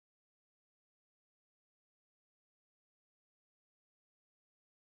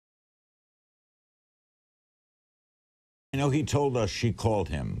I know he told us she called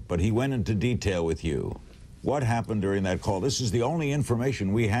him, but he went into detail with you. What happened during that call? This is the only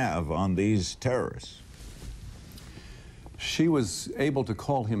information we have on these terrorists. She was able to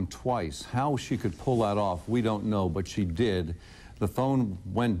call him twice. How she could pull that off, we don't know, but she did. The phone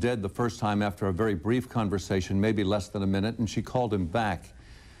went dead the first time after a very brief conversation, maybe less than a minute, and she called him back.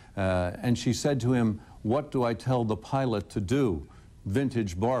 And she said to him, "What do I tell the pilot to do?"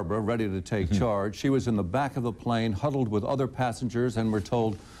 Vintage Barbara, ready to take charge. She was in the back of the plane, huddled with other passengers, and we're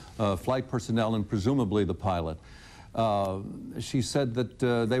told flight personnel and presumably the pilot. She said that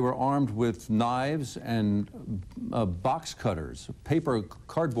they were armed with knives and box cutters,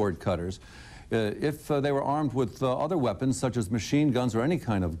 cardboard cutters. If they were armed with other weapons, such as machine guns or any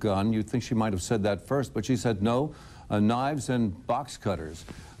kind of gun, you'd think she might have said that first, but she said no, knives and box cutters.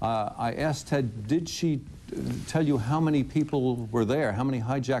 I asked Ted, did she tell you how many people were there, how many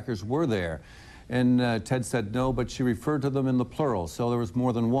hijackers were there? And Ted said no, but she referred to them in the plural, so there was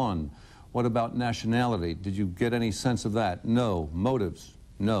more than one. What about nationality? Did you get any sense of that? No. Motives?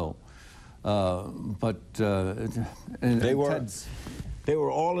 No. They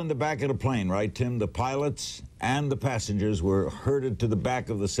were all in the back of the plane, right, Tim? The pilots and the passengers were herded to the back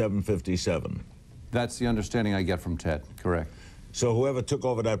of the 757. That's the understanding I get from Ted, correct. So whoever took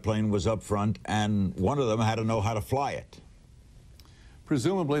over that plane was up front, and one of them had to know how to fly it.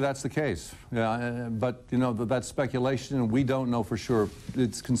 Presumably that's the case, yeah, but you know, that's speculation and we don't know for sure.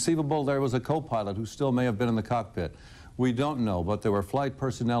 It's conceivable there was a co-pilot who still may have been in the cockpit. We don't know, but there were flight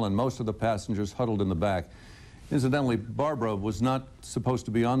personnel and most of the passengers huddled in the back. Incidentally, Barbara was not supposed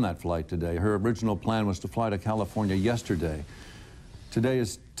to be on that flight today. Her original plan was to fly to California yesterday. Today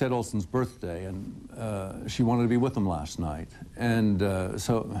is Ted Olson's birthday, and she wanted to be with him last night, and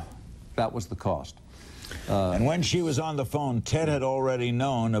so that was the cost. And when she was on the phone, Ted had already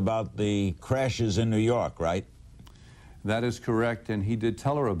known about the crashes in New York, right? That is correct, and he did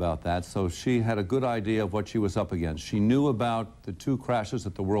tell her about that, so she had a good idea of what she was up against. She knew about the two crashes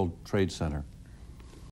at the World Trade Center.